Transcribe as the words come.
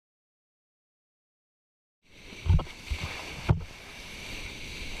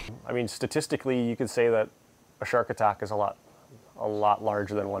I mean, statistically, you could say that a shark attack is a lot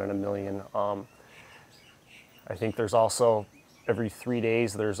larger than 1 in a million. I think there's also, every 3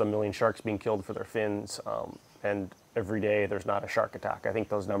 days, there's 1 million sharks being killed for their fins, and every day there's not a shark attack. I think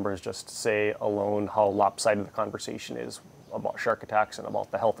those numbers just say alone how lopsided the conversation is about shark attacks and about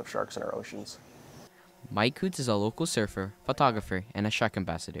the health of sharks in our oceans. Mike Coots is a local surfer, photographer, and a shark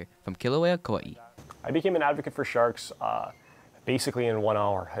ambassador from Kīlauea, Kauai. I became an advocate for sharks basically in 1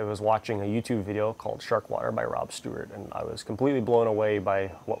 hour. I was watching a YouTube video called Shark Water by Rob Stewart, and I was completely blown away by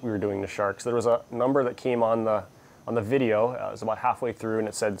what we were doing to sharks. There was a number that came on the video. It was about halfway through, and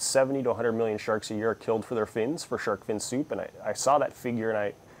it said 70 to 100 million sharks a year are killed for their fins, for shark fin soup. And I saw that figure, and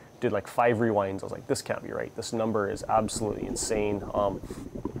I did like 5 rewinds. I was like, this can't be right. This number is absolutely insane.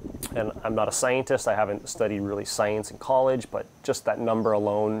 And I'm not a scientist. I haven't studied really science in college, but just that number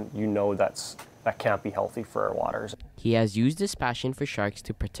alone, you know that can't be healthy for our waters. He has used his passion for sharks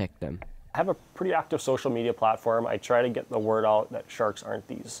to protect them. I have a pretty active social media platform. I try to get the word out that sharks aren't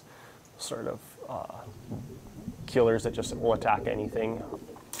these sort of killers that just will attack anything.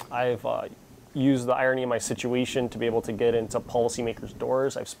 I've used the irony of my situation to be able to get into policymakers'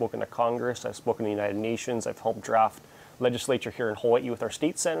 doors. I've spoken to Congress, I've spoken to the United Nations, I've helped draft legislature here in Hawaii with our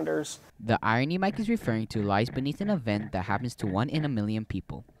state senators. The irony Mike is referring to lies beneath an event that happens to 1 in a million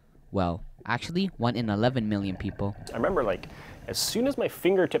people. Well, actually 1 in 11 million people. I remember, like, as soon as my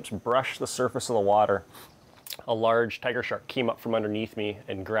fingertips brushed the surface of the water, a large tiger shark came up from underneath me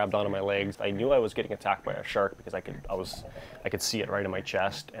and grabbed onto my legs. I knew I was getting attacked by a shark because I could see it right in my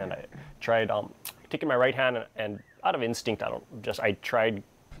chest. And I tried taking my right hand and out of instinct, I tried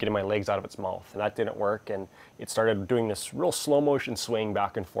getting my legs out of its mouth, and that didn't work. And it started doing this real slow motion swaying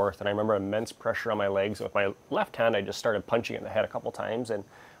back and forth. And I remember immense pressure on my legs. With my left hand, I just started punching it in the head a couple times, and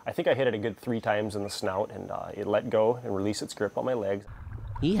I think I hit it a good 3 times in the snout, and it let go and released its grip on my legs.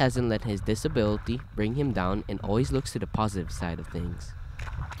 He hasn't let his disability bring him down and always looks to the positive side of things.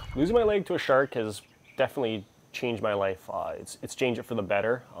 Losing my leg to a shark has definitely changed my life. It's changed it for the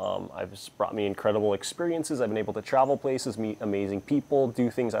better. It's brought me incredible experiences. I've been able to travel places, meet amazing people, do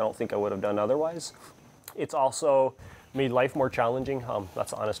things I don't think I would have done otherwise. It's also made life more challenging.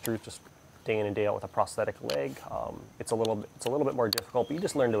 That's the honest truth. Just day in and day out with a prosthetic leg, it's a little bit more difficult, but you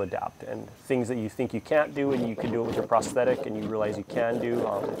just learn to adapt. And things that you think you can't do, and you can do it with your prosthetic, and you realize you can do,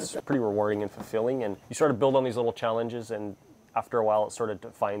 it's pretty rewarding and fulfilling. And you sort of build on these little challenges, and after a while, it sort of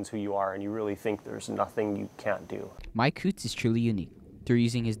defines who you are, and you really think there's nothing you can't do. Mike Coots is truly unique. Through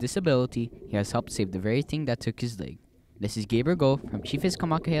using his disability, he has helped save the very thing that took his leg. This is Gabriel Go from Chiefess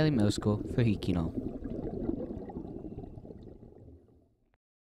Kamakahelei Middle School for HIKI.